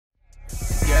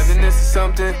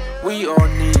something we all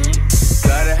need.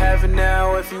 Gotta have it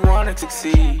now if you wanna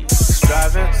succeed.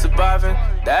 Striving, surviving,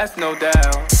 that's no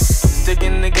doubt.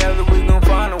 Sticking together, we gon'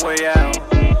 find a way out.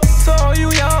 So all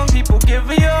you young people, give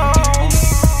it your all.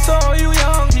 So all you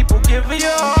young people, give it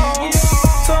your all.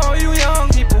 So all you young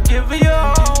people, give it your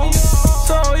all.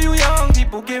 So all you young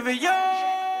people, give it your all.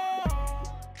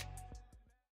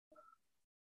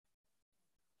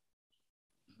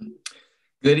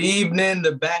 Good evening,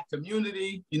 the back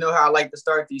community. You know how I like to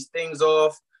start these things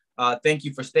off. Thank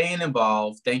you for staying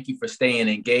involved. Thank you for staying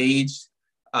engaged.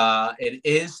 It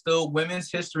is still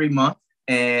Women's History Month,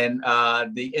 and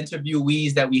the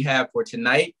interviewees that we have for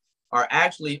tonight are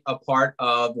actually a part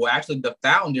of, well, actually the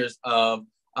founders of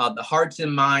the Hearts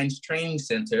and Minds Training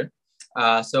Center.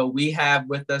 So we have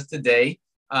with us today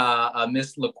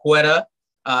Miss LaQuetta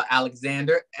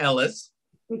Alexander-Ellis.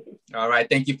 All right,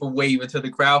 thank you for waving to the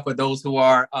crowd. For those who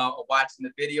are watching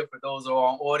the video, for those who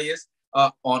are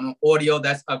on audio,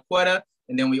 that's LaQuetta.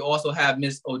 And then we also have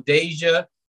Miss Odaysia,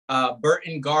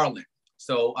 Burton, Garland.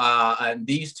 So and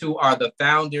these two are the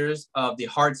founders of the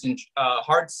Hearts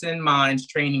and Minds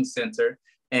Training Center.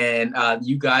 And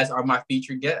you guys are my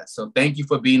featured guests. So thank you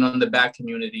for being on the back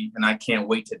community. And I can't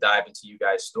wait to dive into you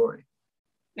guys' story.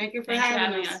 Thank you for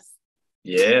having us.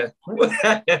 Yeah.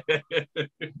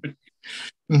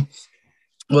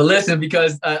 Well, listen,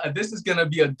 because this is going to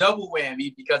be a double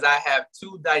whammy because I have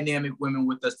two dynamic women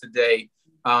with us today.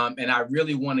 And I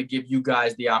really want to give you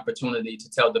guys the opportunity to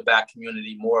tell the back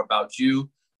community more about you.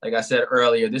 Like I said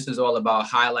earlier, this is all about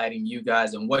highlighting you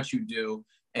guys and what you do.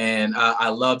 And I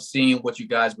love seeing what you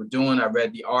guys were doing. I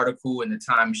read the article in the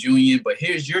Times Union, but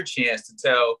here's your chance to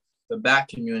tell the back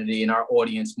community and our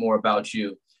audience more about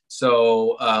you.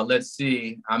 So let's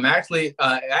see. I'm actually,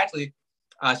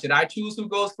 should I choose who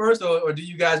goes first, or do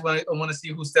you guys want to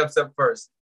see who steps up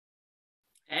first?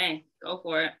 Hey, go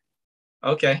for it.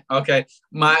 Okay.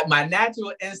 My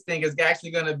natural instinct is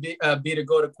actually going to be to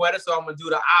go to LaQuetta, so I'm going to do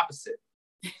the opposite.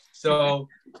 So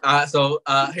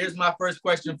here's my first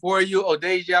question for you,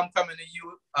 Odaysia. I'm coming to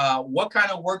you. What kind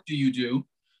of work do you do?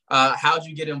 How'd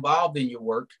you get involved in your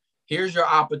work? Here's your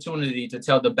opportunity to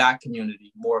tell the back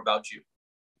community more about you.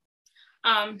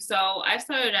 So I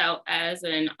started out as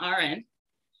an RN.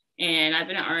 And I've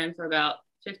been an RN for about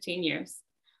 15 years.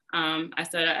 I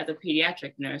started out as a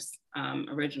pediatric nurse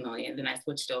originally, and then I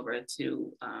switched over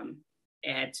to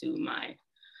add to my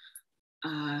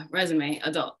resume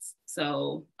adults.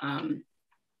 So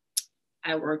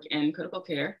I work in critical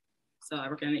care. So I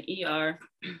work in the ER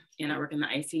and I work in the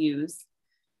ICUs.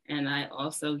 And I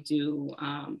also do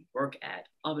work at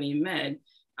Albany Med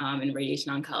in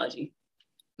radiation oncology.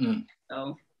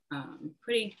 So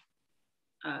pretty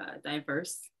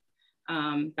diverse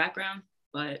background,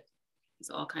 but it's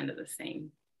all kind of the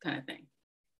same kind of thing.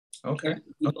 Okay.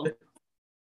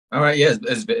 All right. Yes,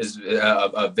 it's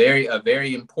a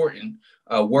very important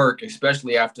work,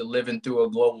 especially after living through a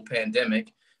global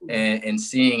pandemic and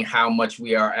seeing how much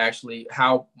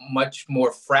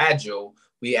more fragile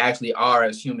we actually are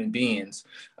as human beings.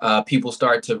 People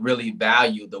start to really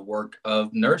value the work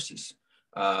of nurses.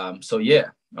 So yeah.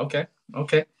 Okay.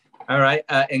 All right.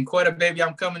 And LaQuetta, baby,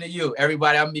 I'm coming to you.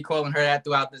 Everybody, I'm going to be calling her that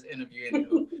throughout this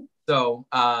interview. So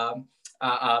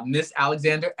Miss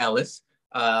Alexander-Ellis,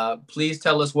 please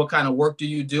tell us what kind of work do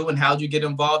you do and how did you get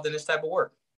involved in this type of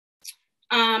work?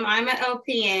 I'm an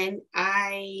LPN.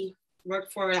 I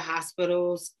worked for the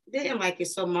hospitals. Didn't like it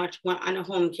so much. Went on the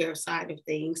home care side of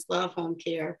things. Love home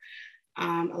care.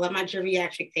 I love my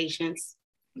geriatric patients.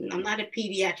 I'm not a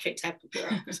pediatric type of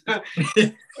girl. So,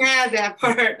 yeah, that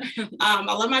part. I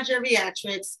love my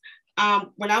geriatrics.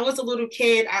 When I was a little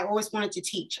kid, I always wanted to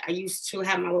teach. I used to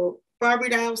have my little Barbie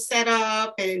doll set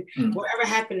up, and whatever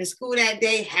happened in school that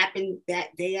day happened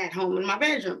that day at home in my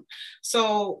bedroom.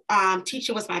 So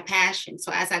teaching was my passion.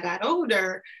 So as I got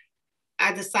older,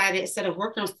 I decided instead of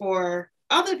working for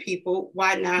other people,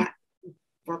 why not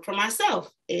work for myself?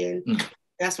 And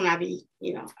that's when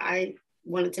I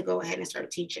wanted to go ahead and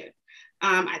start teaching.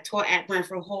 I taught at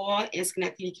Brantford Hall and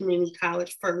Schenectady Community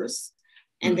College first,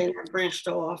 and then I branched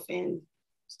off and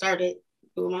started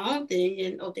doing my own thing,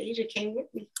 and Odaysia came with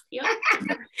me.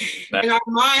 And our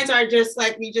minds are just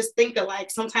like, we just think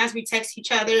alike. Sometimes we text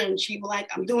each other and she be like,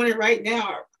 I'm doing it right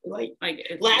now. Like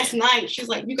last night, she's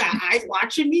like, you got eyes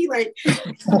watching me? Like,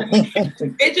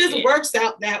 it just works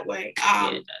out that way.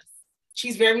 It does.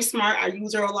 She's very smart. I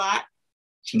use her a lot.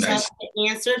 She tells me the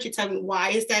answer. She tells me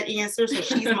why is that answer. So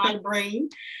she's my brain.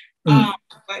 But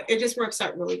it just works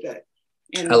out really good.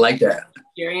 And I like that.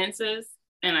 Experiences.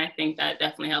 And I think that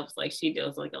definitely helps. Like, she deals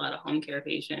with like a lot of home care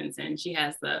patients, and she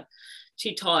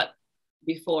taught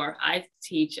before. I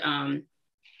teach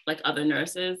like other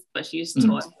nurses, but she's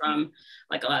taught from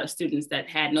like a lot of students that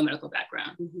had no medical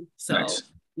background. So, Nice.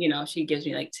 you know, she gives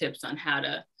me like tips on how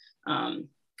to,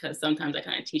 because sometimes I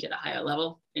kind of teach at a higher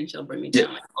level and she'll bring me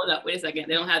down like, hold up, wait a second,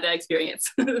 they don't have that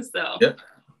experience. So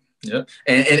yeah.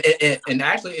 And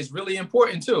actually it's really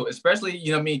important too, especially,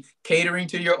 you know what I mean, catering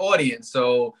to your audience.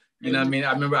 So, you know what I mean,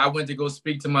 I remember I went to go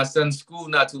speak to my son's school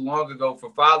not too long ago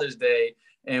for Father's Day.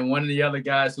 And one of the other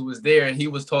guys who was there, and he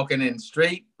was talking in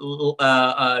straight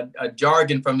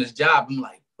jargon from his job. I'm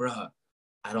like, bruh,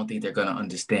 I don't think they're going to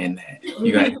understand that.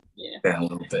 You got to understand a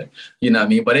little bit, you know what I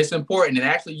mean? But it's important. And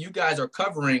actually, you guys are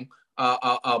covering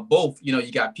both. You know,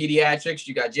 you got pediatrics,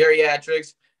 you got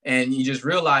geriatrics, and you're just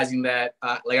realizing that,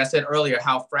 like I said earlier,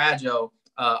 how fragile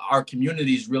our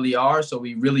communities really are. So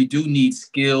we really do need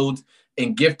skilled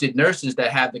and gifted nurses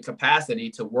that have the capacity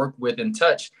to work with and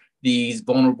touch these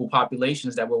vulnerable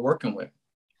populations that we're working with.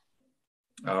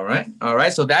 All right.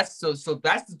 So that's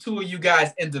the two of you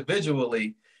guys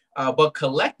individually, but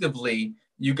collectively,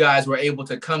 you guys were able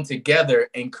to come together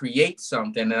and create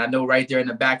something. And I know right there in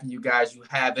the back of you guys, you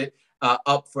have it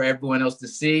up for everyone else to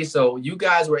see. So you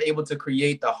guys were able to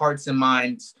create the Hearts and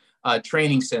Minds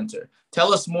Training Center.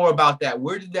 Tell us more about that.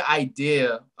 Where did the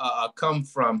idea come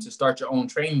from to start your own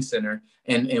training center,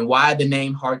 and why the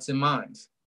name Hearts and Minds?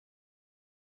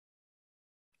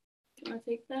 Want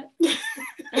to take that?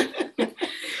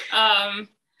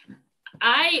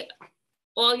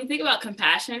 Well, you think about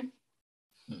compassion.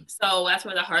 So that's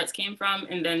where the hearts came from.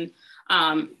 And then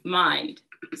mind.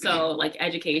 So like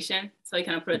education. So you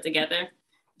kind of put it together.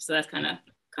 So that's kind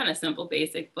of simple,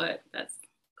 basic, but that's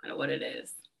kind of what it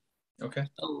is. Okay.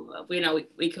 So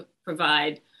we could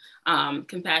provide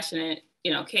compassionate,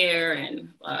 care,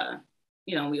 and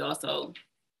we also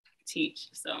teach.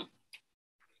 So.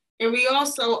 And we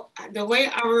also, the way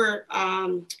our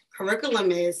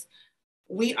curriculum is,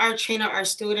 we are training our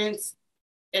students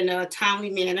in a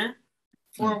timely manner.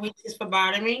 4 weeks is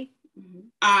phlebotomy,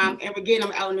 and we're getting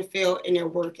them out in the field and they're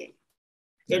working.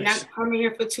 They're not coming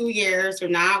here for 2 years. They're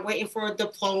not waiting for a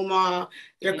diploma.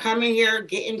 They're coming here,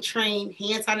 getting trained,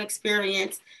 hands-on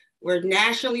experience. We're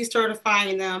nationally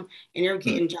certifying them, and they're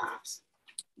getting jobs.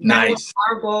 Nice. That was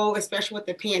our goal, especially with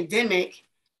the pandemic.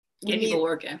 Get people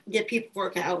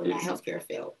working out in the healthcare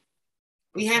field.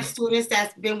 We have students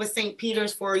that's been with St.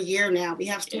 Peter's for a year now. We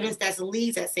have students that's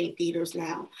leads at St. Peter's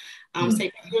now.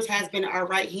 St. Peter's has been our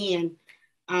right hand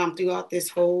throughout this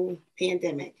whole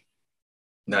pandemic.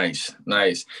 Nice.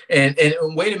 And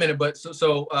wait a minute, but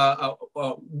so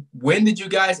when did you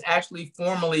guys actually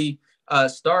formally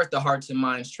start the Hearts and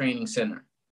Minds Training Center?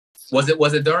 Was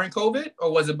it during COVID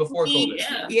or was it before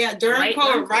COVID? Yeah, during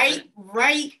COVID,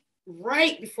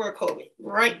 right before COVID,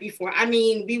 right before. I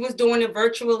mean, we was doing it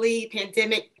virtually,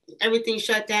 pandemic, everything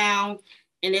shut down.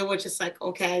 And it was just like,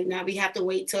 okay, now we have to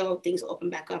wait till things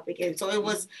open back up again. So it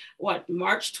was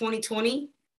March 2020?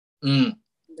 Okay.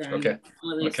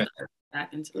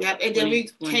 Back into and then we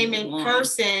came in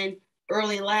person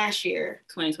early last year,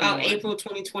 about April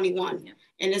 2021. Yeah.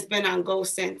 And it's been on go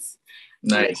since.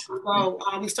 Nice. So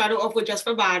we started off with just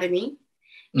phlebotomy.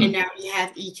 And now we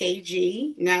have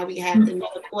EKG. Now we have the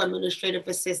medical administrative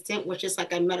assistant, which is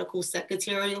like a medical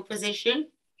secretarial position.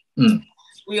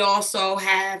 We also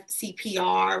have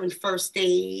CPR and first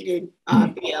aid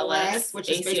and BLS, which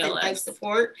is basic life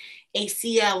support,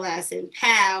 ACLS and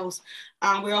PALS.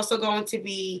 We're also going to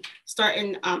be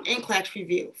starting NCLEX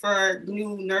review for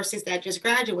new nurses that just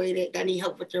graduated that need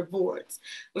help with their boards.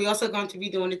 We're also going to be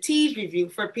doing a TEAS review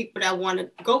for people that want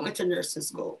to go into nursing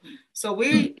school. So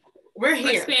we're here. We're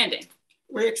expanding.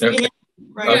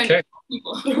 Right. Okay.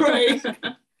 Right.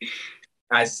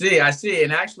 I see.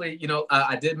 And actually,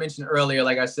 I did mention earlier,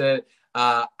 like I said,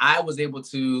 I was able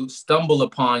to stumble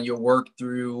upon your work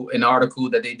through an article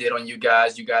that they did on you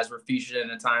guys. You guys were featured in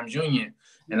the Times Union.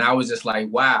 And I was just like,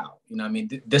 wow,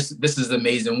 this is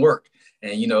amazing work.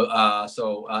 And,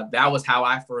 so that was how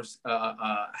I first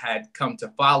had come to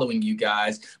following you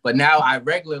guys. But now I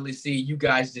regularly see you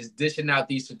guys just dishing out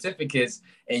these certificates,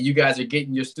 and you guys are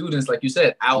getting your students, like you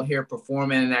said, out here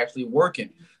performing and actually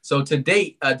working. So to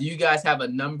date, do you guys have a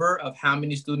number of how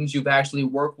many students you've actually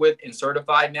worked with and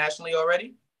certified nationally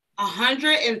already?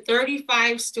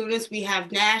 135 students we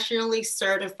have nationally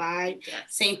certified. Yes.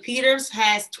 St. Peter's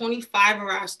has 25 of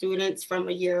our students from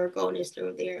a year ago, and they're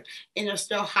still there, and they're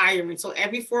still hiring. So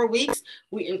every 4 weeks,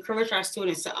 we encourage our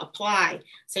students to apply.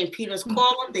 St. Peter's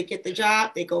call them, they get the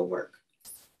job, they go work.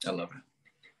 I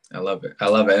love it.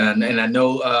 And I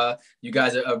know you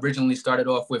guys originally started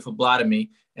off with phlebotomy,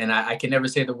 and I can never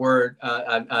say the word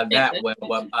that well.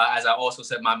 But as I also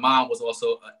said, my mom was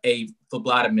also a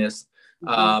phlebotomist.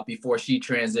 before she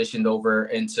transitioned over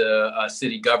into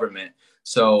city government.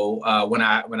 So when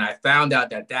I found out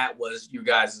that was you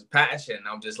guys' passion,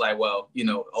 I'm just like, well,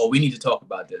 we need to talk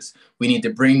about this. We need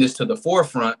to bring this to the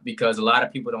forefront because a lot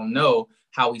of people don't know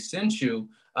how essential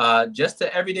just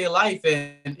to everyday life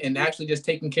and actually just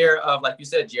taking care of, like you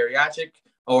said, geriatric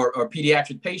or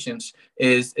pediatric patients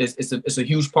is a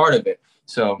huge part of it.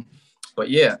 So, but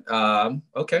yeah,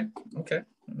 okay.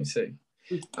 Let me see.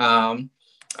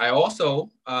 I also,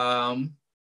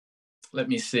 let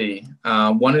me see.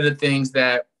 One of the things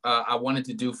that I wanted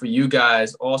to do for you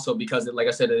guys also, because like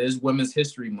I said, it is Women's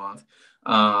History Month.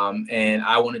 And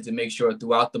I wanted to make sure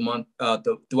throughout the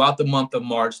month of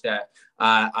March that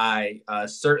I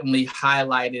certainly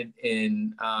highlighted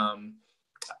and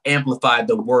amplified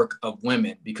the work of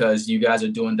women, because you guys are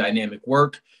doing dynamic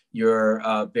work.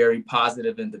 You're very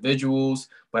positive individuals,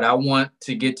 but I want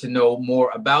to get to know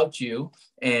more about you.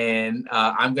 And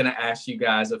I'm going to ask you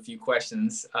guys a few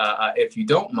questions, if you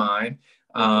don't mind.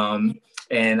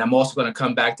 And I'm also going to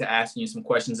come back to asking you some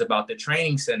questions about the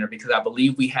training center, because I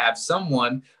believe we have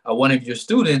someone, one of your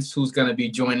students, who's going to be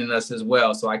joining us as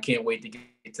well. So I can't wait to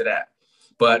get to that.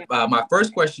 But my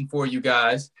first question for you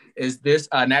guys is this,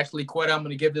 and actually, LaQuetta, I'm going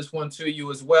to give this one to you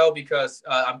as well, because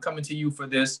I'm coming to you for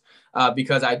this,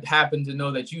 because I happen to know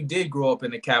that you did grow up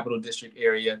in the Capital District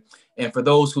area. And for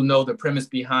those who know the premise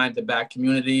behind the BAC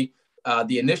community,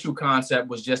 the initial concept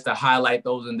was just to highlight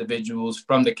those individuals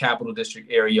from the Capital District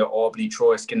area, Albany,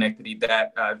 Troy, Schenectady,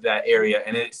 that area.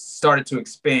 And it started to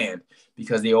expand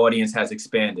because the audience has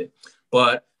expanded.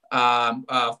 But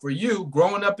for you,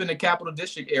 growing up in the Capital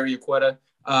District area, LaQuetta,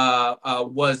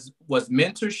 was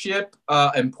mentorship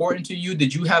important to you?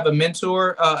 Did you have a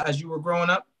mentor as you were growing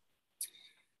up?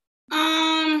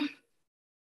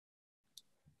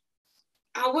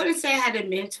 I wouldn't say I had a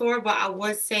mentor, but I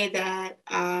would say that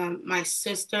my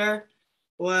sister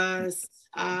was,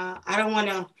 I don't want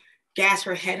to gas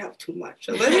her head up too much.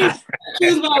 So let me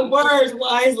choose my words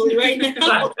wisely right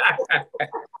now.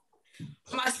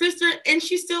 My sister, and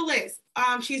she still is,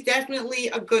 she's definitely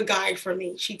a good guide for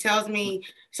me. She tells me,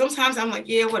 sometimes I'm like,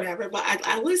 yeah, whatever, but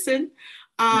I listen.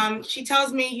 She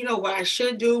tells me, what I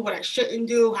should do, what I shouldn't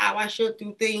do, how I should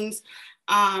do things.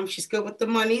 She's good with the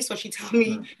money, so she tells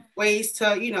me ways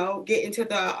to, get into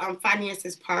the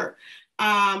finances part.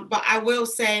 But I will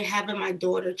say having my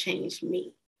daughter changed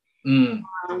me.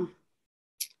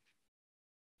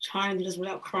 Trying to do this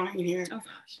without crying here. Oh,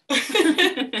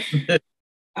 gosh.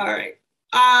 All right.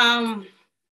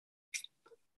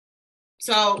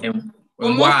 So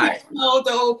and why? The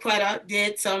old LaQuetta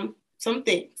did some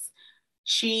things.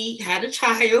 She had a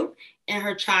child, and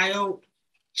her child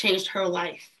changed her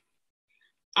life.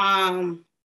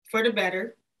 For the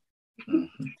better.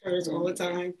 Hers all the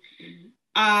time.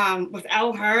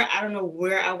 Without her, I don't know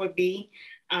where I would be.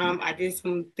 I did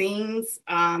some things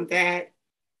that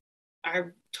I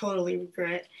totally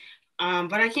regret.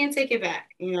 But I can't take it back,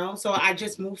 so I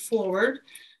just move forward.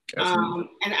 And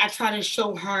I try to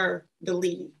show her the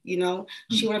lead,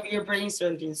 she want to be a brain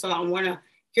surgeon. So I want to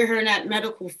get her in that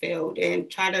medical field and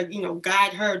try to,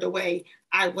 guide her the way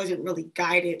I wasn't really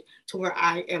guided to where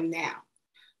I am now.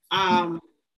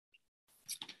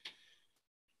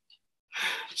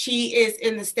 She is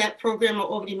in the STEP program at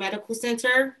Albany Medical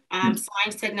Center,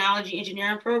 Science, Technology,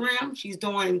 Engineering program. She's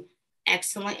doing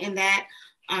excellent in that.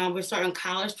 We're starting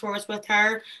college tours with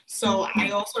her. So I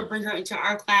also bring her into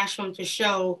our classroom to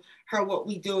show her what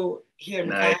we do here in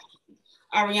the classroom.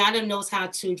 Ariana knows how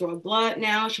to draw blood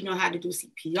now. She knows how to do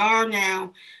CPR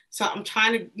now. So I'm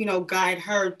trying to, guide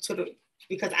her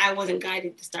because I wasn't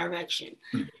guided this direction.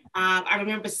 I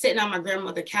remember sitting on my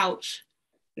grandmother's couch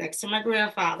next to my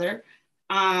grandfather,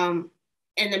 and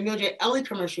the Alexander-Ellis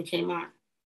commercial came on.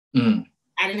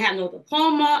 I didn't have no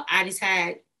diploma. I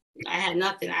had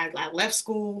nothing. I left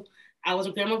school. I was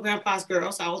a grandpa's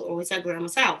girl, so I was always at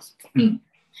grandma's house. And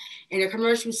the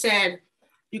commercial said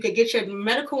you could get your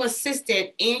medical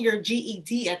assistant and your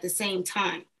GED at the same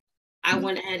time. I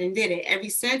went ahead and did it. Ever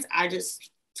since, I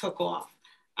just took off.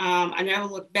 I never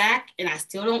looked back, and I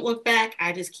still don't look back.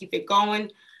 I just keep it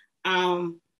going.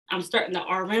 I'm starting the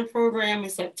RN program in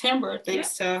September,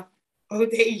 thanks to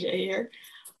Odaysia here.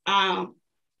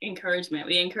 Encouragement.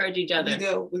 We encourage each other. We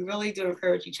do. We really do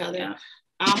encourage each other. Yeah.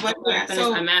 But I finish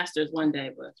my master's one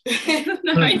day, but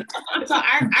so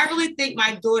I really think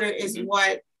my daughter is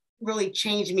what really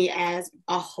changed me as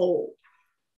a whole.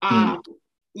 I'm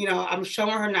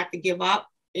showing her not to give up.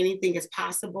 Anything is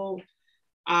possible.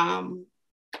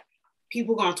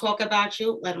 People gonna talk about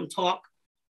you. Let them talk.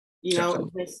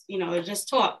 Just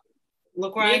talk.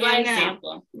 Look where I am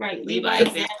now. Right. Lead by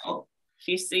example.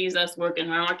 She sees us working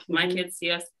hard. My kids see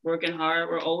us working hard.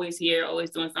 We're always here, always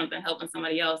doing something, helping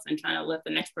somebody else and trying to lift the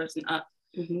next person up,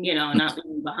 you know, not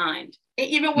leaving behind. And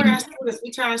even with our students, we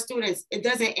tell our students, it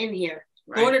doesn't end here.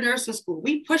 Right. Go to nursing school.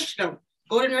 We push them.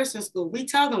 Go to nursing school. We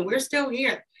tell them we're still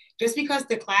here. Just because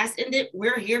the class ended,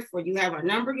 we're here for you. You have our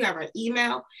number. You have our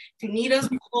email. If you need us,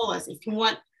 call us. If you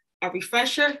want a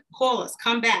refresher, call us.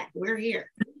 Come back. We're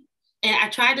here. And I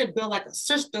try to build like a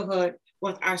sisterhood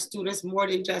with our students more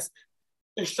than just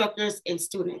instructors and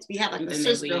students. We have like a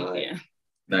sisterhood. Yeah.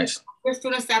 Nice. There's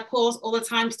students that call us all the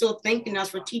time, still thanking us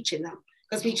for teaching them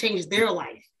because we changed their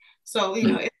life. So, you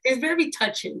know, it's very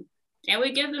touching. And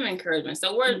we give them encouragement.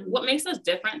 So what makes us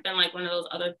different than like one of those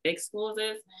other big schools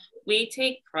is we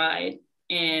take pride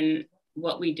in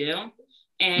what we do.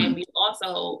 And we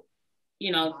also,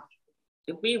 you know,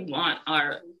 if we want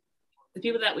the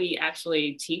people that we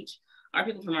actually teach are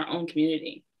people from our own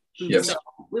community. Yes. So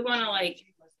we want to like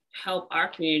help our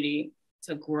community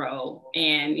to grow,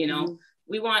 and you know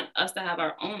we want us to have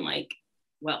our own like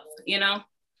wealth, you know,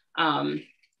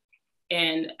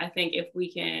 and I think if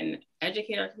we can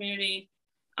educate our community,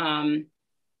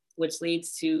 which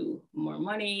leads to more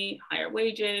money, higher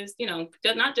wages, you know,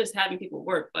 not just having people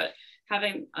work, but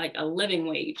having like a living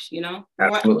wage, you know.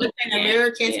 Absolutely.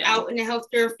 Americans out in the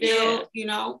healthcare field, you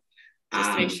know,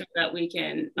 just to make sure that we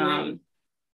can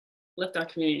lift our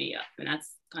community up, and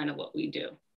that's kind of what we do.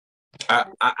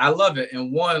 I love it.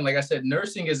 And one, like I said,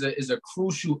 nursing is a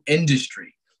crucial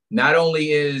industry. Not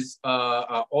only is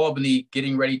Albany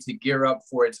getting ready to gear up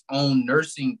for its own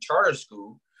nursing charter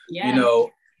school, you know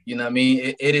what I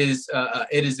mean? It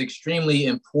is extremely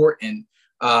important,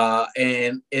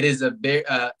 and it's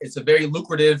a very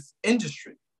lucrative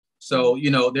industry. So, you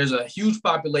know, there's a huge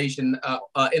population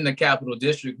in the Capital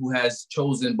District who has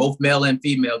chosen both male and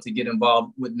female to get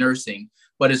involved with nursing,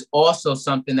 but it's also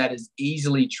something that is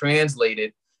easily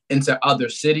translated into other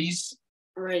cities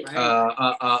throughout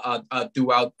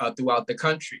the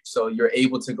country. So you're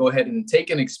able to go ahead and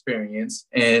take an experience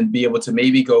and be able to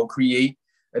maybe go create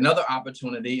another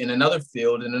opportunity in another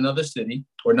field, in another city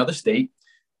or another state,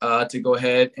 to go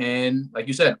ahead and, like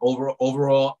you said,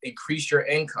 overall increase your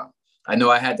income. I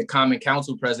know I had the Common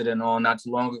Council president on not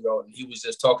too long ago, and he was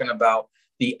just talking about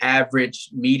the average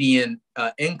median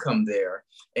income there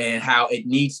and how it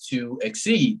needs to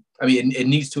exceed. I mean, it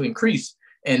needs to increase.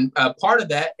 And part of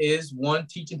that is, one,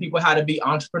 teaching people how to be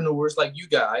entrepreneurs like you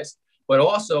guys, but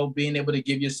also being able to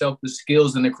give yourself the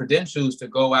skills and the credentials to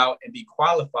go out and be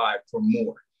qualified for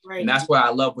more. Right. And that's why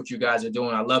I love what you guys are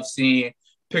doing. I love seeing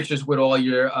pictures with all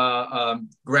your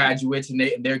graduates and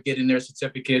they're getting their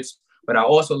certificates. But I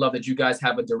also love that you guys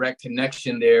have a direct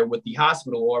connection there with the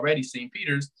hospital already, St.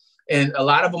 Peter's, and a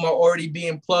lot of them are already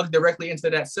being plugged directly into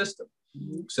that system.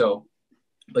 So,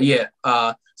 but yeah,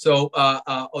 Odaysia,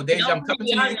 I'm coming to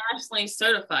you. We are nationally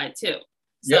certified too.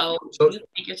 So you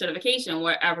take your certification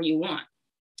wherever you want.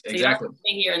 So exactly. You don't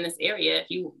stay here in this area.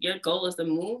 If your goal is to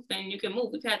move, then you can move.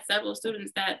 We've had several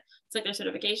students that took their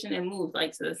certification and moved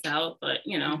like to the South, but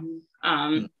you know,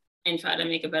 and try to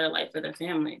make a better life for their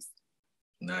families.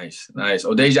 Nice.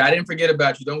 Odaysia, I didn't forget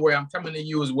about you. Don't worry, I'm coming to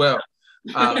you as well,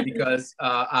 because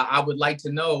I would like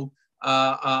to know,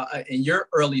 in your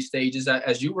early stages,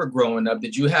 as you were growing up,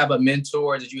 did you have a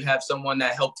mentor? Did you have someone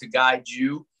that helped to guide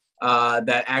you,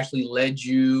 that actually led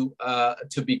you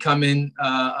to becoming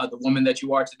the woman that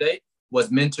you are today? Was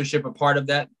mentorship a part of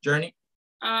that journey?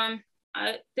 I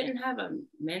didn't have a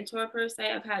mentor per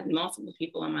se. I've had multiple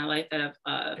people in my life that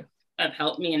have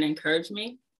helped me and encouraged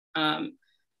me.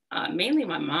 Mainly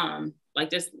my mom, like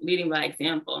just leading by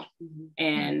example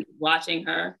and watching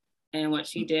her and what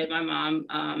she did. My mom,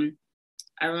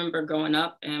 I remember growing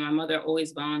up, and my mother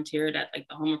always volunteered at like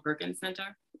the Homer Perkins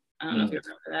Center. I don't know if you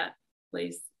remember that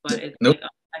place, but it's like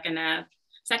on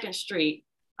 2nd Street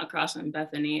across from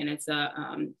Bethany, and it's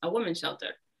a women's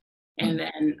shelter. And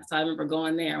then, so I remember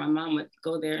going there. My mom would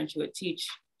go there and she would teach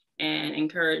and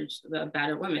encourage the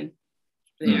battered women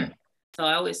there. So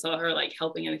I always saw her like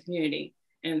helping in the community.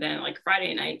 And then like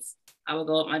Friday nights, I would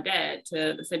go with my dad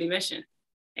to the city mission,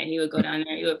 and he would go down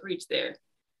there, he would preach there.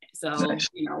 So,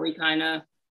 you know,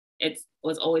 it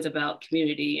was always about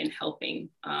community and helping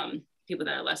people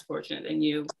that are less fortunate than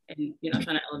you, and, you know,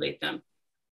 trying to elevate them.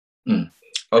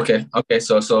 Okay.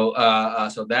 So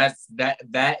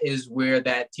that is where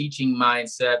that teaching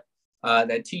mindset,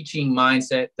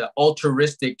 the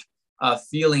altruistic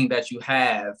feeling that you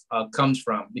have comes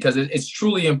from, because it's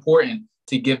truly important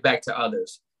to give back to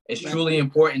others. It's truly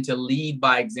important to lead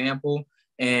by example.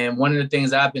 And one of the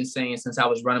things I've been saying since I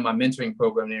was running my mentoring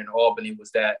program there in Albany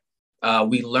was that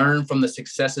we learn from the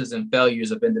successes and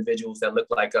failures of individuals that look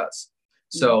like us.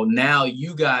 So now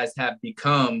you guys have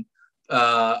become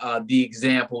the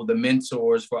example, the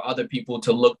mentors for other people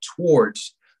to look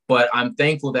towards. But I'm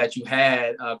thankful that you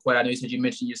had, quite, I know you said you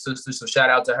mentioned your sister, so shout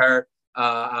out to her.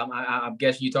 I'm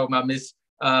guessing you're talking about Miss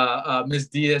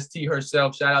DST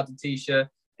herself. Shout out to Tisha.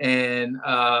 And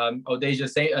Odaysia,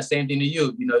 same thing to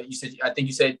you. You know, you said, I think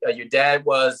you said your dad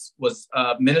was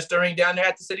ministering down there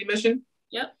at the City Mission.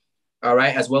 Yep. All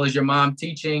right, as well as your mom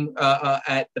teaching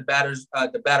at the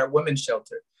battered women's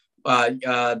shelter.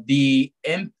 The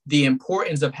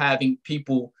importance of having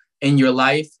people in your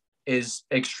life is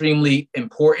extremely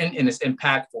important and it's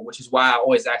impactful, which is why I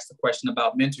always ask the question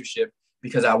about mentorship,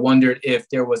 because I wondered if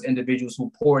there was individuals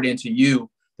who poured into you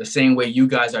the same way you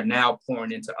guys are now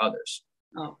pouring into others.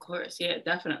 Oh, of course. Yeah,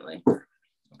 definitely. Okay.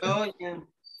 Oh, yeah.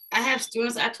 I have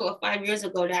students I taught 5 years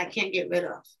ago that I can't get rid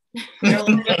of.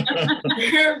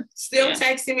 They're still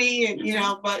texting me, and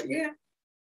but yeah.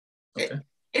 Okay.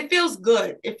 It feels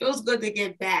good. It feels good to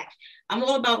give back. I'm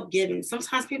all about giving.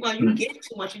 Sometimes people are, you give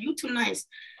too much, or you too nice.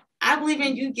 I believe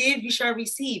in you give, you shall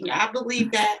receive. And I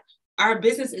believe that our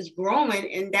business is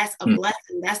growing, and that's a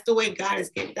blessing. That's the way God is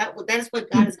giving. That's what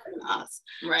God is giving us.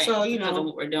 Right. So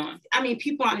what we're doing. I mean,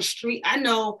 people on the street, I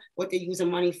know what they're using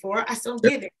money for. I still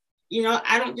give it.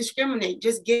 I don't discriminate.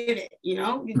 Just give it.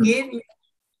 You give.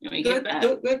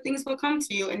 Good things will come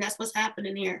to you, and that's what's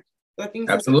happening here. Good things.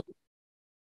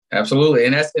 Absolutely,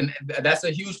 and that's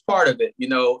a huge part of it.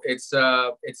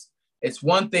 It's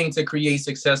one thing to create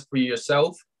success for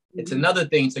yourself. It's another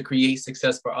thing to create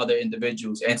success for other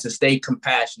individuals and to stay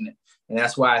compassionate. And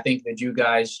that's why I think that you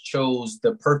guys chose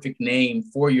the perfect name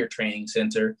for your training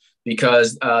center,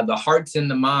 because the hearts and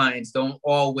the minds don't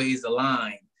always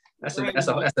align. That's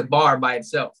a bar by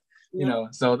itself.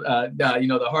 So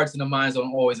the hearts and the minds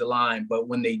don't always align, but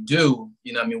when they do,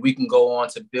 we can go on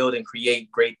to build and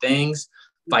create great things.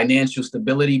 Financial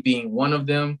stability being one of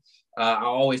them. I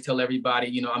always tell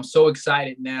everybody, I'm so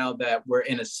excited now that we're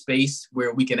in a space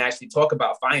where we can actually talk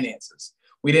about finances.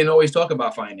 We didn't always talk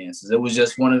about finances. It was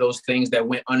just one of those things that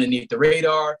went underneath the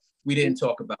radar. We didn't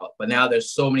talk about, but now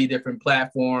there's so many different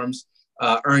platforms.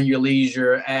 Earn Your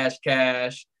Leisure, Ash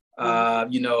Cash. I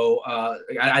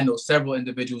know several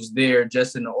individuals there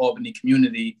just in the Albany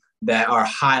community that are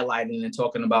highlighting and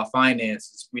talking about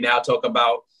finances. We now talk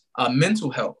about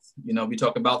mental health. We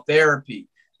talk about therapy.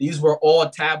 These were all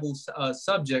taboo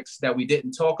subjects that we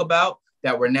didn't talk about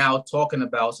that we're now talking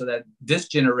about, so that this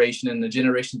generation and the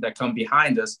generations that come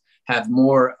behind us have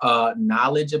more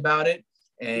knowledge about it,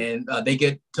 and they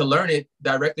get to learn it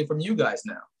directly from you guys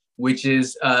now, which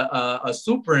is a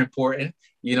super important.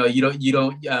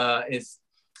 It's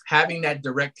having that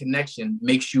direct connection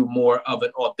makes you more of an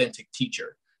authentic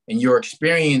teacher. And your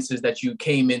experiences that you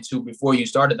came into before you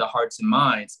started the Hearts and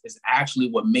Minds is actually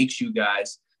what makes you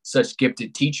guys such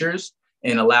gifted teachers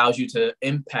and allows you to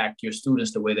impact your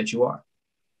students the way that you are.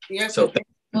 Yeah. So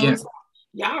again,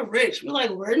 y'all rich. We're like,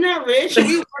 we're not rich.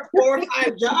 We work 4 or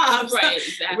 5 jobs. Right,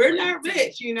 exactly. We're not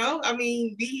rich, I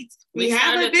mean, we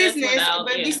have a business,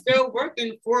 but we still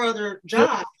working 4 other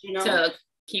jobs, To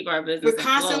keep our business. We're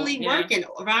constantly working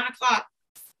around the clock,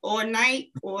 all night,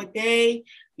 all day.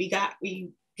 We get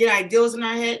ideas in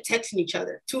our head, texting each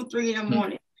other 2, 3 in the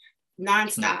morning,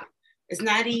 nonstop. It's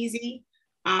not easy.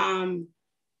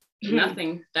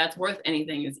 Nothing that's worth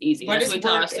anything is easy. But that's what we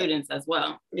tell our students as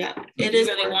well. Yeah, if you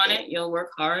really want it, you'll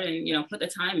work hard and put the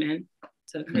time in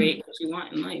to create what you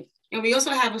want in life. And we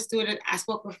also have a student I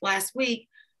spoke with last week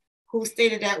who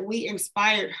stated that we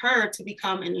inspired her to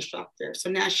become an instructor. So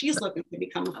now she's looking to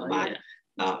become a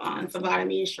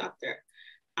phlebotomy instructor.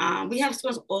 We have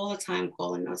students all the time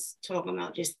calling us, talking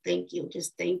about just thank you.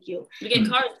 We get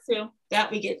cards too.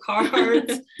 We get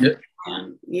cards.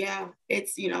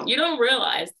 It's You don't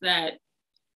realize that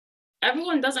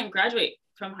everyone doesn't graduate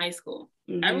from high school.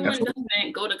 Everyone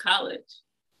doesn't go to college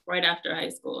right after high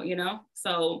school.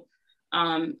 So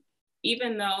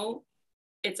even though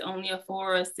it's only a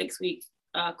 4 or 6 week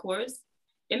course,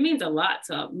 it means a lot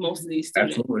to most of these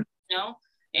students. Absolutely.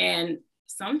 And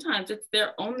sometimes it's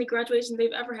their only graduation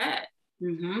they've ever had,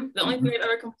 the only thing they've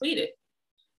ever completed.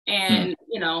 And,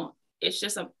 it's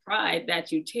just a pride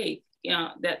that you take,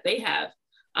 that they have.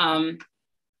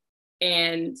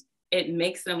 And it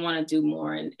makes them want to do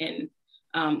more and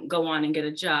go on and get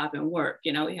a job and work.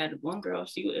 We had one girl,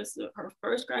 she was her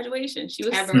first graduation. She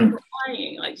was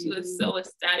crying. Like she was so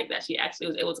ecstatic that she actually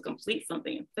was able to complete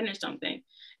something and finish something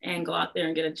and go out there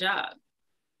and get a job.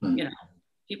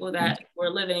 People that were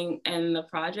living in the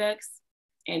projects,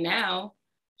 and now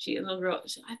she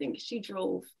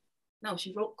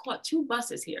caught 2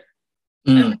 buses here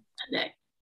every Sunday.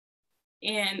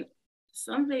 And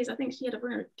some days I think she had to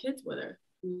bring her kids with her.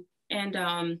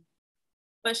 And,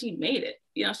 but she made it,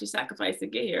 you know, she sacrificed to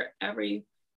get here every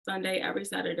Sunday, every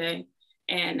Saturday.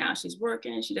 And now she's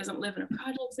working. She doesn't live in her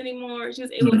projects anymore. She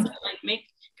was able to like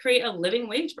create a living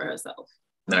wage for herself.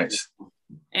 Nice.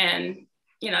 And,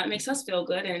 you know, it makes us feel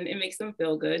good and it makes them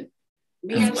feel good.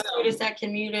 We have students that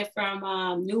commuted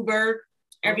from Newburgh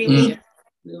every week.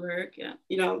 Newburgh, yeah.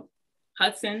 You know,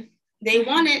 Hudson. They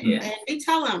want it. And they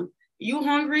tell them, you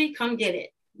hungry, come get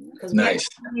it. Because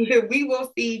we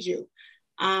will feed you.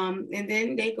 And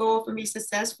then they go off and be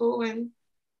successful and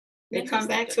they come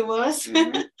back to us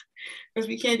because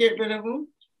we can't get rid of them.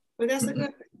 But that's a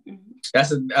good thing.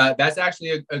 That's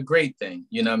actually a great thing.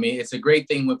 You know what I mean? It's a great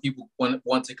thing when people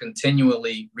want to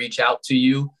continually reach out to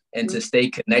you and to stay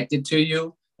connected to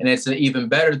you. And it's an even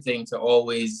better thing to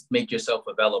always make yourself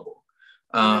available.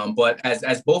 But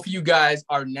as both of you guys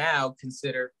are now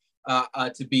considered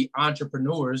to be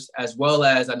entrepreneurs, as well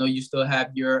as I know you still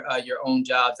have your own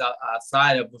jobs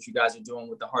outside of what you guys are doing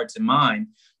with the Hearts in Mind.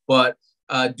 But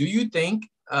do you think,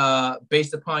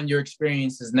 based upon your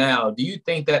experiences now, do you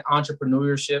think that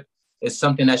entrepreneurship is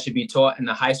something that should be taught in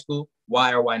the high school?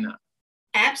 Why or why not?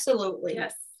 Absolutely.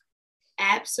 Yes.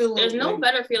 Absolutely. There's no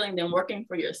better feeling than working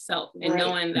for yourself and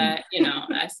knowing that, you know,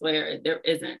 I swear there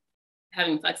isn't.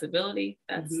 Having flexibility,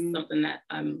 that's something that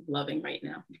I'm loving right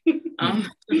now.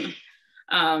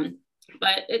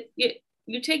 But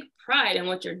you take pride in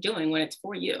what you're doing when it's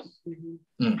for you.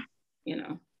 You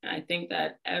know, and I think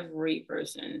that every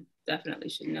person definitely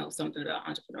should know something about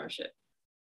entrepreneurship.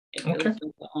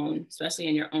 Especially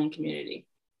in your own community.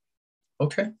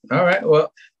 Okay. All right.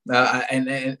 Well,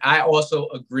 and I also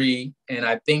agree. And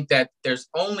I think that there's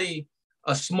only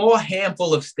a small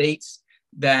handful of states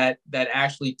that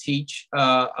actually teach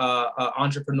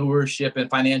entrepreneurship and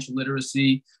financial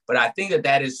literacy. But I think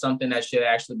that is something that should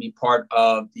actually be part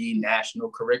of the national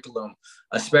curriculum,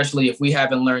 especially if we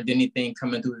haven't learned anything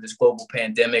coming through this global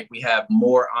pandemic. We have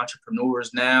more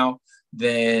entrepreneurs now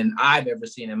than I've ever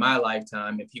seen in my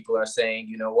lifetime. And people are saying,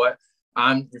 you know what?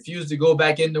 I refuse to go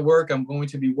back into work. I'm going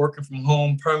to be working from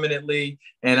home permanently.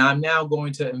 And I'm now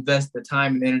going to invest the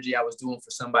time and energy I was doing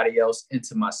for somebody else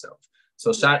into myself.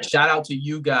 So shout out to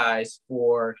you guys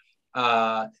for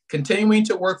continuing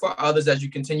to work for others as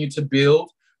you continue to build,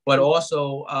 but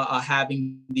also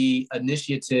having the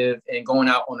initiative and going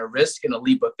out on a risk and a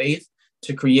leap of faith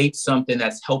to create something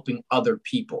that's helping other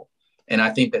people. And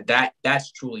I think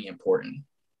that's truly important.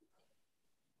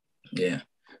 Yeah.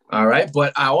 All right.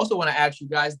 But I also want to ask you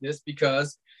guys this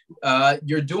because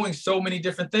you're doing so many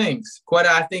different things. LaQuetta,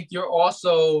 I think you're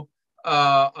also,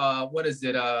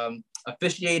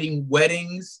 officiating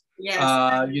weddings.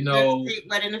 Yes. You know,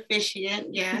 wedding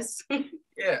officiant. Yes.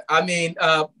 Yeah. I mean,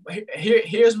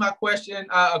 here's my question.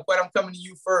 LaQuetta, I'm coming to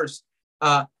you first.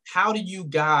 How do you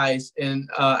guys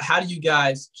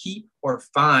keep or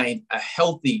find a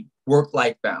healthy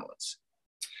work-life balance?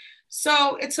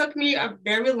 So it took me a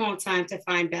very long time to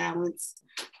find balance.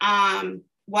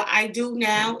 What I do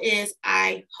now is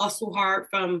I hustle hard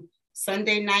from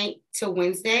Sunday night to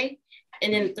Wednesday.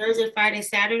 And then Thursday, Friday,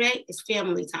 Saturday is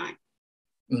family time.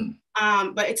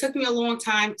 But it took me a long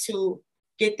time to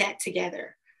get that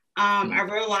together. I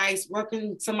realized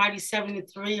working somebody 7 to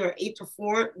 3 or 8 to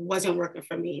 4 wasn't working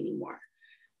for me anymore.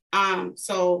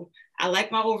 So I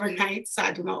like my overnights. So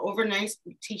I do my overnights,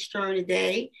 teach during the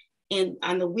day. And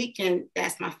on the weekend,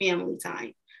 that's my family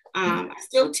time. I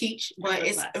still teach, but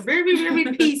it's a very,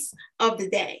 very piece of the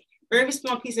day. Very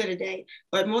small piece of the day,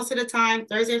 but most of the time,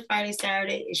 Thursday, Friday,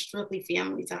 Saturday is strictly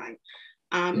family time.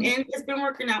 And it's been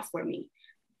working out for me.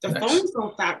 The phones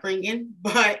don't stop ringing,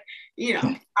 but, you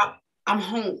know, I'm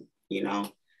home, you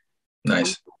know.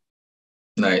 Nice.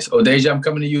 Odaysia, I'm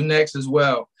coming to you next as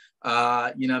well.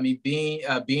 You know, I mean, being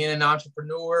an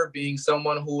entrepreneur, being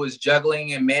someone who is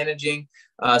juggling and managing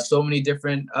so many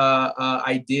different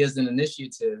ideas and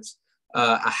initiatives,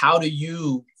 how do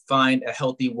you find a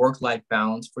healthy work-life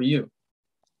balance for you?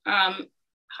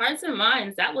 Hearts and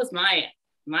Minds, that was my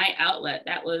outlet.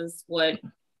 That was what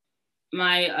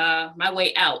my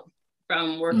way out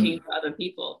from working for other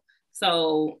people.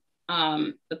 So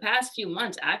the past few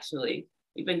months, actually,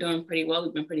 we've been doing pretty well.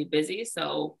 We've been pretty busy.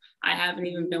 So I haven't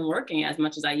even been working as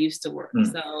much as I used to work.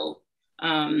 So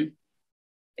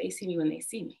they see me when they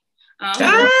see me.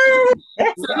 So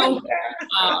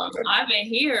I've been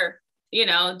here, you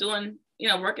know, doing, you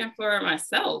know, working for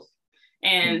myself.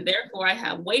 And therefore I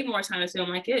have way more time to spend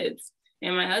with my kids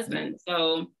and my husband.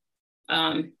 So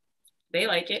they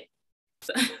like it.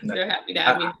 So they're happy to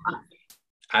have me.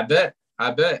 I bet,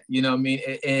 you know what I mean?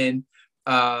 And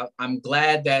I'm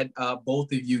glad that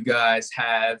both of you guys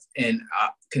have and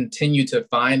continue to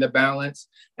find the balance.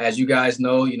 As you guys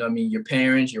know, I mean, your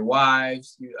parents, your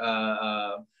wives,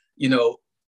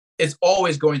 it's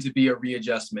always going to be a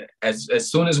readjustment.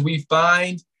 As soon as we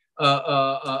find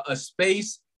a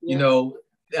space,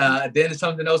 then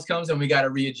something else comes and we got to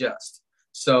readjust.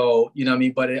 So, what I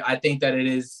mean? But I think that it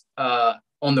is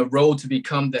on the road to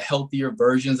become the healthier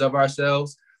versions of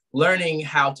ourselves, learning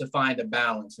how to find a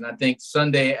balance. And I think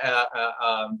Sunday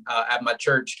at my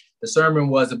church, the sermon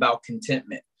was about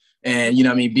contentment. And,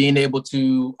 being able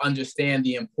to understand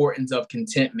the importance of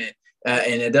contentment.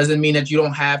 And it doesn't mean that you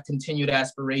don't have continued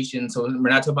aspirations. So we're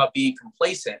not talking about being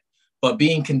complacent, but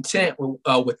being content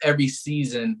with every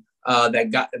season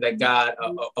that God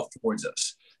affords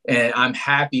us. And I'm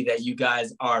happy that you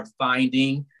guys are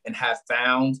finding and have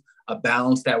found a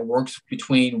balance that works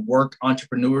between work,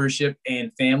 entrepreneurship,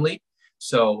 and family.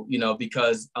 So,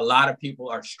 because a lot of people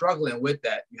are struggling with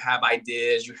that. You have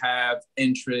ideas, you have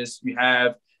interests, you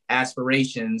have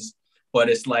aspirations, but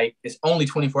it's like, it's only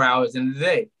 24 hours in the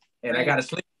day. And I got to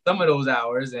sleep some of those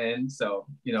hours. And so,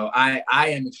 I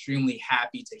am extremely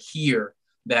happy to hear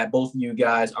that both of you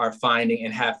guys are finding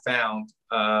and have found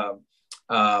a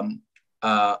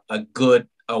good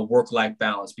work-life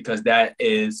balance, because that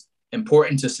is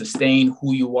important to sustain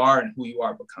who you are and who you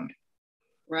are becoming.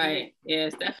 Right. Yeah,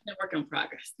 it's definitely a work in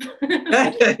progress.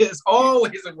 It's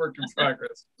always a work in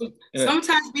progress. Yeah.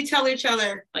 Sometimes we tell each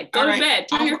other, like, go to bed,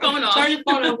 turn your phone off. Turn your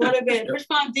phone off, go to bed. We're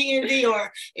on D&D,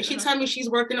 or if she tells me she's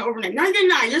working overnight, no, you're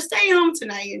not. You're staying home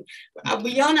tonight. And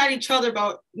we yell at each other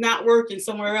about not working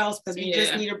somewhere else because we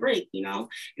just need a break, And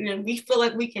then we feel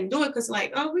like we can do it because,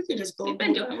 like, oh, we can just go. We've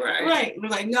been doing it right. Right. We're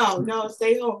like, no,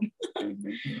 stay home.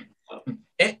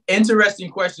 Interesting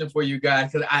question for you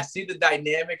guys, because I see the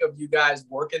dynamic of you guys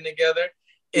working together.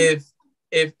 If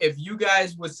you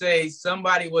guys would say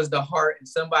somebody was the heart and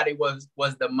somebody was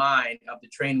the mind of the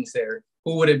training center,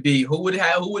 who would it be? Who would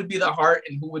be the heart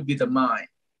and who would be the mind?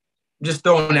 Just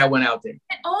throwing that one out there.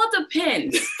 It all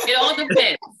depends.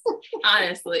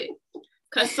 Honestly,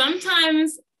 because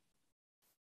sometimes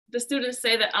the students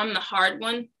say that I'm the hard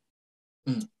one.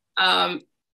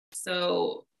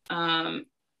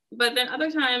 But then other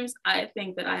times I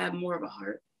think that I have more of a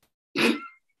heart.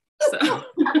 So.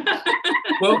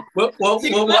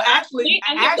 well, actually,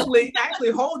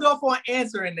 hold off on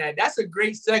answering that. That's a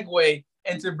great segue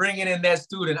into bringing in that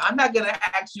student. I'm not going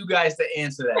to ask you guys to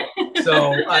answer that.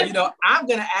 So, I'm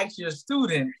going to ask your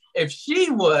student if she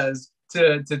was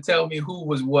to tell me who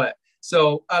was what.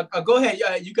 So go ahead.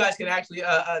 You guys can actually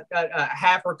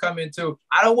have her come in too.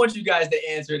 I don't want you guys to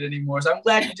answer it anymore. So I'm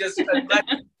glad you just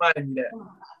reminded me that.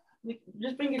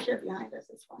 Just bring your chair behind us.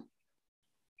 It's fine.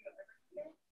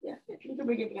 Yeah, you can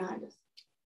bring it behind us.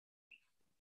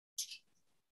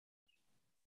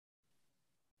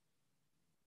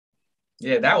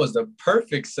 Yeah, that was the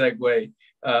perfect segue,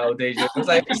 Odaysia. It's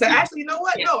like, actually, you know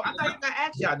what? No, I'm not even gonna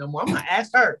ask y'all no more. I'm gonna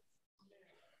ask her.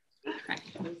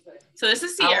 So this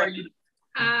is Sierra. How are you?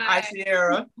 Hi,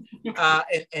 Sierra.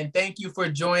 And thank you for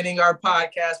joining our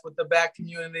podcast with the Black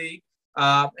community.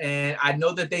 And I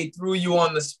know that they threw you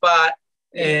on the spot,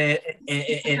 and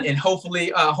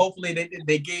hopefully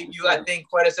they gave you. I think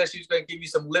LaQuetta said she was going to give you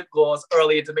some lip gloss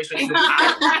earlier to make sure you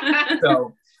didn't.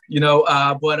 So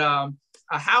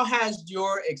how has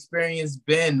your experience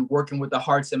been working with the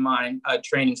Hearts and Mind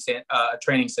training center?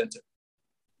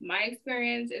 My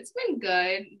experience, it's been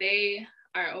good. They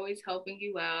are always helping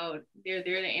you out. They're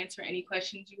there to answer any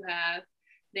questions you have.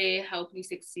 They help you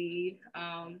succeed.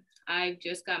 I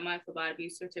just got my phlebotomy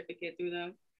certificate through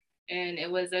them, and it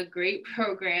was a great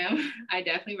program. I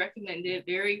definitely recommend it.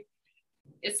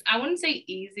 I wouldn't say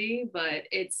easy, but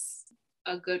it's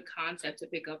a good concept to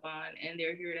pick up on, and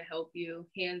they're here to help you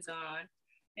hands-on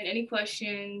and any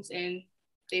questions, and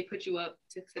they put you up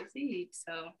to succeed.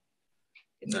 So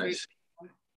it's nice.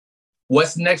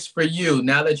 What's next for you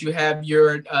now that you have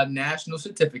your national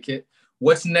certificate?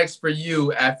 What's next for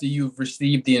you after you've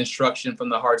received the instruction from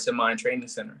the Hearts and Mind Training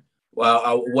Center?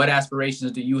 Well, what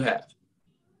aspirations do you have?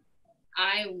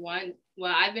 I've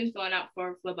been filling out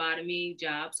for phlebotomy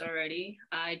jobs already.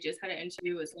 I just had an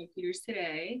interview with St. Peter's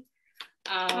today.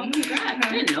 I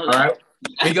didn't know that. All right,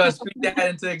 we're gonna speak that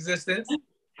into existence.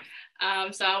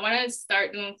 So I want to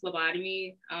start doing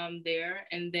phlebotomy there,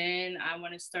 and then I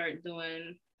want to start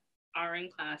doing RN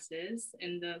classes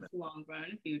in the long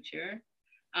run future.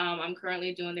 I'm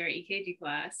currently doing their EKG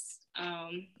class,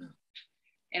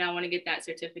 and I want to get that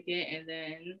certificate and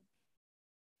then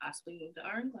possibly move to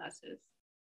RN classes.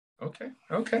 Okay.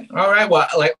 All right. Well,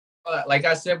 like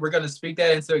I said, we're going to speak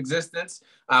that into existence.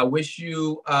 I wish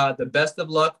you the best of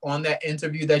luck on that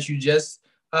interview that you just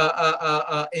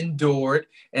endured,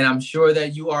 and I'm sure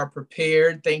that you are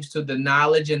prepared thanks to the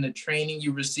knowledge and the training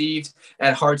you received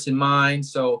at Hearts and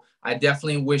Minds. So I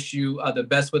definitely wish you the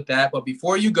best with that. But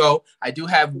before you go, I do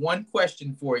have one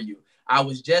question for you. I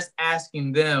was just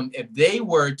asking them if they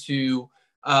were to,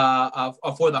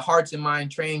 for the Hearts and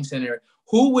Mind Training Center,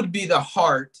 who would be the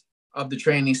heart of the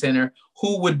training center?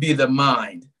 Who would be the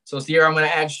mind? So Sierra, I'm going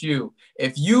to ask you,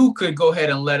 if you could go ahead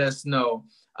and let us know,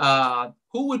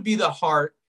 who would be the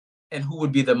heart and who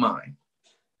would be the mind?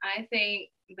 I think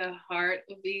the heart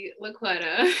would be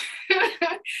LaQuetta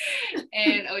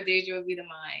and Odaysia would be the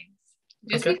mind.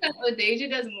 Just because Odaysia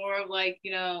does more of like,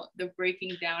 you know, the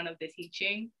breaking down of the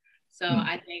teaching. So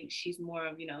I think she's more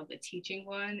of, you know, the teaching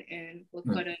one, and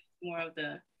LaQuetta is more of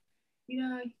the, you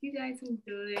know, you guys can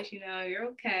do this, you know, you're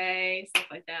okay, stuff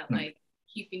like that, like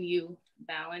keeping you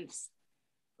balanced.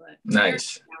 But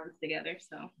nice. Balanced together,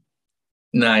 so.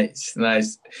 Nice.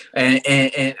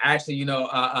 And actually, you know,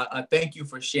 thank you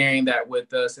for sharing that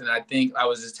with us. And I think I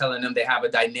was just telling them they have a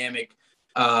dynamic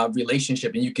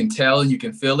relationship, and you can tell and you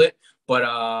can feel it. But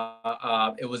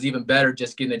it was even better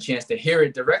just getting a chance to hear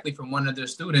it directly from one of their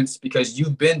students, because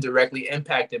you've been directly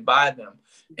impacted by them.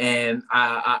 And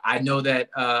I know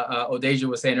that Odaysia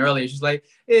was saying earlier, she's like,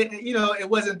 you know, it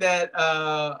wasn't that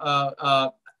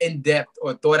in depth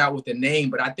or thought out with the name,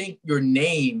 but I think your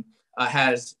name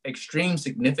has extreme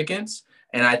significance.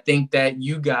 And I think that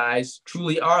you guys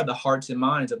truly are the hearts and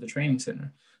minds of the training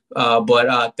center.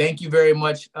 But thank you very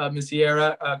much, Ms.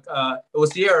 Sierra. It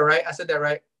was Sierra, right? I said that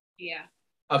right? Yeah.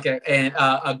 Okay. And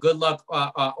good luck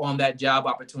on that job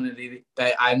opportunity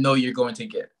that I know you're going to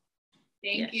get.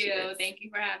 Thank you. Thank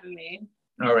you for having me.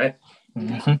 All right.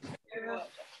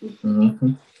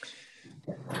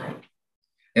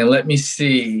 And let me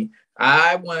see.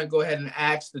 I want to go ahead and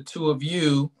ask the two of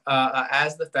you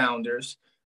as the founders.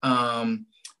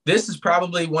 This is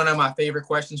probably one of my favorite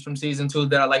questions from season 2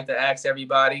 that I like to ask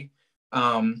everybody.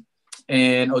 And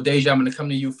Odaysia, I'm going to come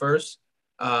to you first.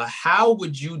 How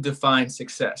would you define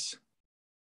success?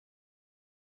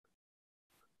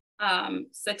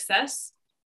 Success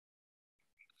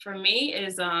for me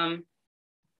is, I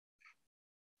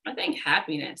think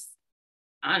happiness,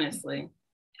 honestly.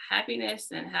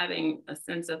 Happiness and having a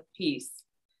sense of peace.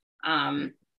 Now,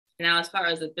 as far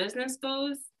as the business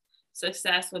goes,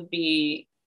 success would be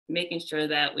making sure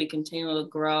that we continue to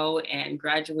grow and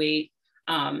graduate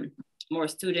more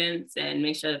students and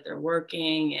make sure that they're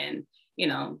working and, you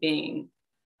know, being,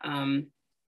 you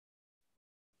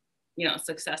know,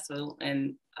 successful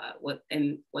in what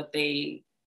they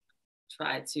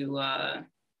try to,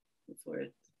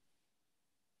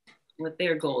 what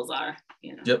their goals are,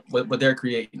 you know. Yep, what they're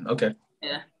creating. Okay.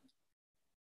 Yeah.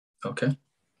 Okay.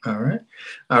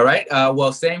 All right.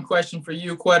 Well, same question for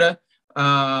you, Quetta.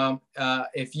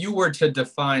 If you were to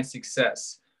define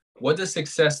success, what does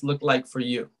success look like for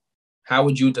you? How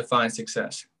would you define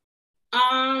success?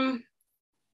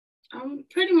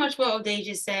 Pretty much what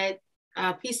Odaysia said.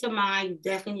 Peace of mind,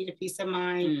 definitely need a peace of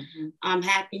mind.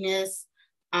 Happiness,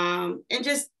 and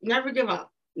just never give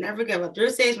up. Never give up.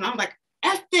 There's days when I'm like,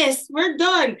 F this, we're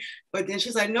done. But then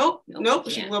she's like, nope.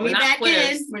 She will me back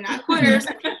in. We're not quitters.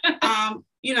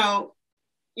 You know,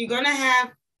 you're gonna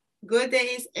have good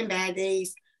days and bad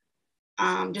days.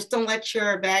 Just don't let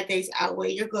your bad days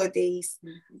outweigh your good days.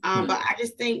 But I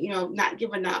just think, you know, not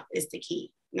giving up is the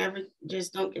key. Never,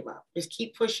 just don't give up. Just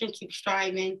keep pushing, keep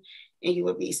striving, and you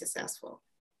will be successful.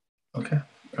 Okay.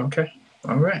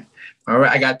 All right.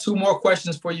 I got 2 more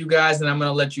questions for you guys, and I'm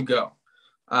gonna let you go.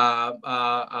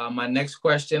 My next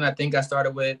question, I think I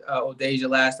started with Odaysia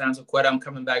last time, so Quetta, I'm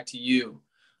coming back to you.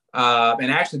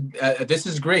 And actually, this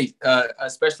is great,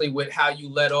 especially with how you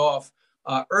led off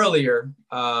earlier,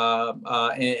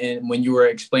 and when you were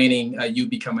explaining you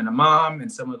becoming a mom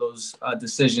and some of those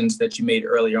decisions that you made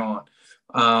earlier on.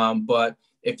 But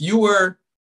if you were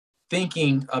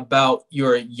thinking about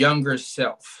your younger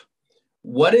self,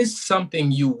 what is something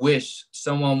you wish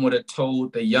someone would have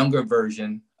told the younger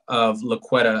version of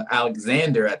LaQuetta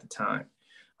Alexander at the time?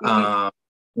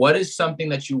 What is something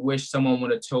that you wish someone would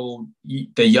have told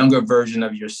the younger version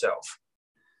of yourself?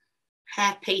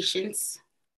 Have patience.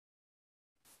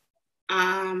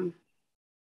 Nothing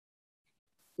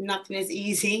is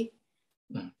easy.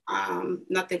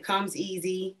 Nothing comes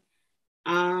easy.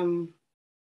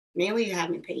 Mainly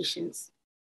having patience.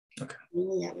 Okay.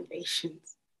 Mainly having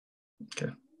patience.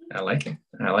 Okay. I like it.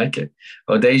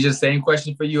 Odaysia, same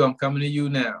question for you. I'm coming to you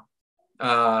now.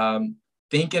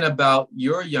 Thinking about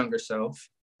your younger self,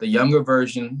 the younger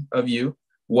version of you,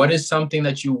 what is something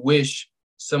that you wish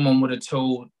someone would have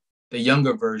told the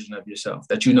younger version of yourself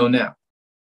that you know now?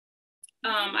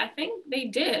 I think they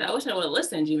did. I wish I would have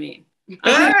listened, you mean? We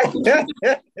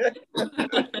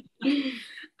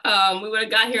would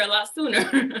have got here a lot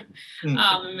sooner.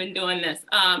 I've been doing this.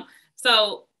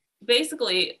 So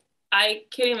basically, I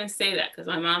can't even say that because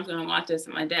my mom's going to watch this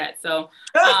and my dad. So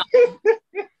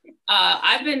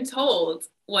I've been told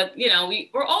what,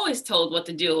 we're always told what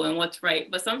to do and what's right.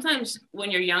 But sometimes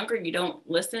when you're younger, you don't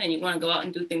listen and you want to go out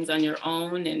and do things on your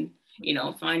own and,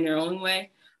 find your own way.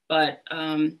 But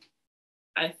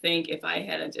I think if I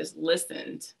had just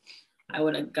listened, I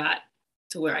would have got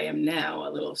to where I am now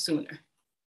a little sooner.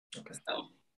 Okay. So,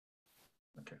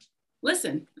 okay.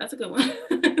 Listen, that's a good one.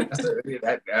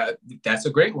 That's a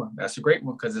great one. That's a great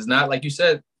one because it's not like you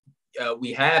said.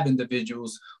 We have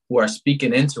individuals who are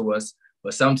speaking into us,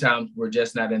 but sometimes we're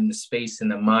just not in the space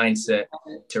and the mindset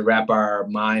to wrap our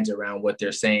minds around what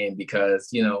they're saying because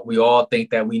we all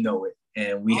think that we know it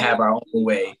and we have our own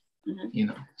way.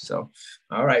 So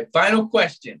all right, final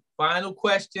question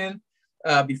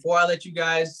before I let you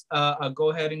guys go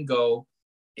ahead and go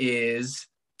is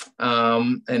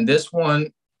and this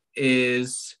one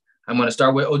is I'm going to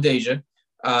start with Odaysia.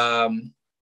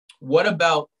 What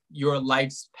about your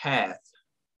life's path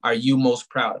are you most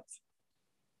proud of?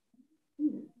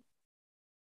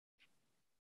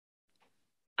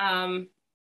 I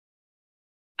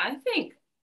think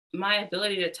my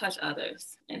ability to touch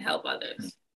others and help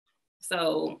others.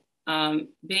 So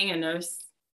being a nurse,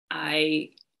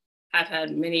 I have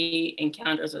had many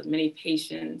encounters with many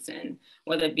patients, and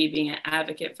whether it be being an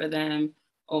advocate for them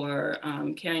or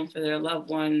caring for their loved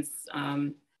ones,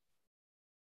 I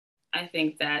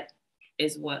think that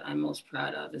is what I'm most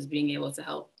proud of, is being able to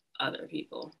help other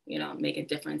people, make a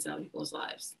difference in other people's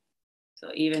lives.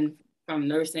 So even from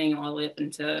nursing all the way up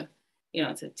into,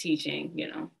 to teaching,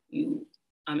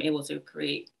 I'm able to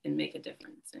create and make a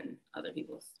difference in other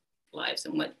people's lives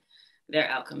and what their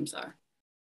outcomes are.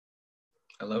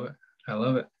 I love it.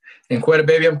 And LaQuetta,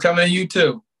 baby, I'm coming to you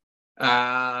too.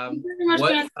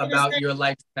 What about your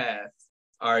life's path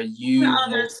are you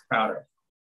most proud of?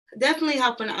 Definitely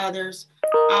helping others.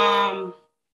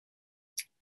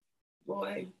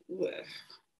 Boy,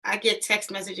 I get text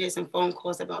messages and phone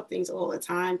calls about things all the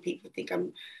time. People think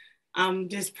I'm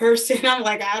this person. I'm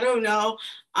like, I don't know.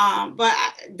 But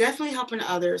definitely helping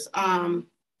others.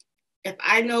 If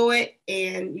I know it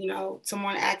and,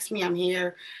 someone asks me, I'm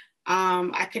here.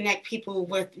 I connect people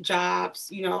with jobs.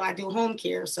 I do home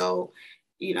care. So,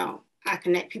 I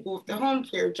connect people with the home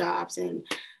care jobs. And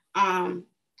I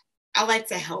like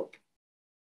to help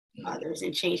others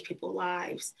and change people's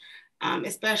lives,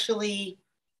 especially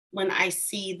when I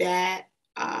see that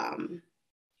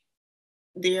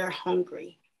they're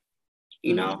hungry,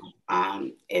 and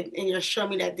you're showing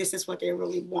me that this is what they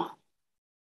really want.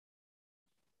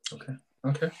 Okay.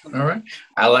 All right.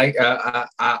 I like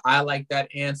that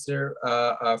answer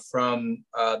from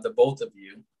the both of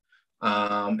you.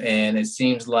 And it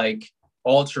seems like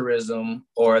altruism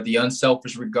or the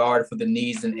unselfish regard for the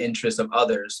needs and interests of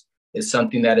others is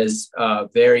something that is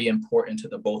very important to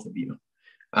the both of you.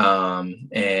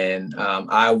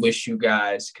 I wish you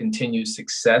guys continued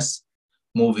success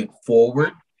moving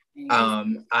forward.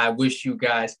 I wish you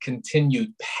guys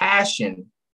continued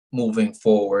passion moving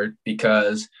forward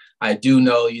because I do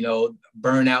know,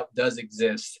 burnout does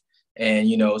exist. And,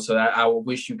 so I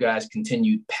wish you guys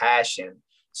continued passion.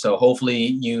 So hopefully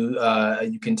you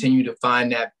continue to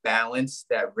find that balance,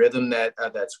 that rhythm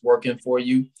that's working for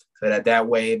you, so that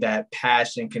way that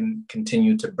passion can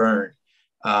continue to burn.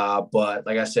 But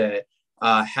like I said,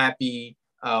 happy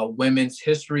Women's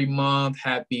History Month,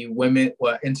 happy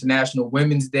International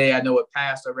Women's Day. I know it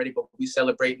passed already, but we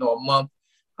celebrating all month.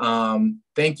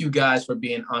 Thank you guys for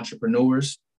being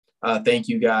entrepreneurs. Thank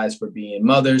you guys for being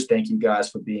mothers. Thank you guys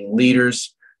for being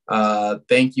leaders.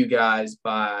 Thank you guys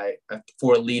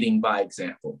for leading by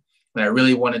example. And I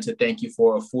really wanted to thank you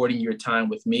for affording your time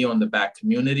with me on the Back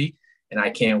Community. And I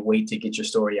can't wait to get your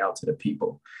story out to the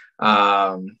people.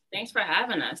 Thanks for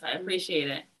having us. I appreciate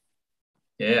it.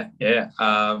 Yeah.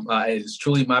 It's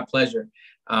truly my pleasure.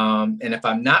 And if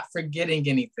I'm not forgetting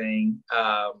anything,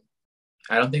 I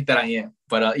don't think that I am.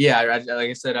 But like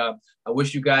I said, I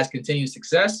wish you guys continued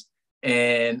success.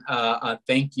 And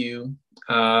thank you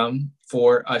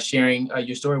for sharing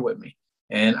your story with me.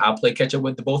 And I'll play catch up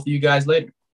with the both of you guys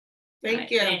later.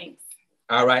 Thank you. Thanks.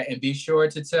 All right. And be sure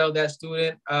to tell that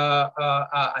student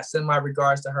I send my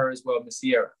regards to her as well, Miss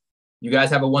Sierra. You guys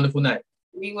have a wonderful night.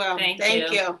 Be well. Thank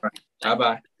you. Right.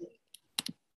 Bye-bye.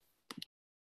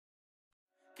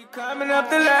 Keep climbing up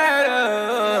the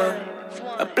ladder.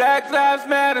 Black lives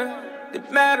matter. They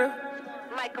matter.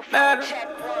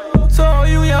 So all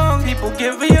you young people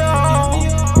give it all.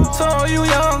 So all you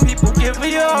young people give give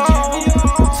it your all.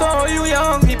 To all you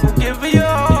young people, give it your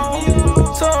all.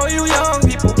 To all you young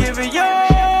people, give it your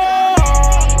all.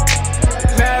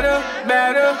 Matter,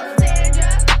 matter.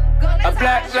 A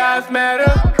Black Lives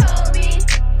Matter.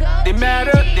 They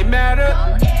matter, they matter.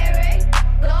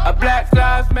 A Black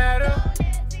Lives Matter.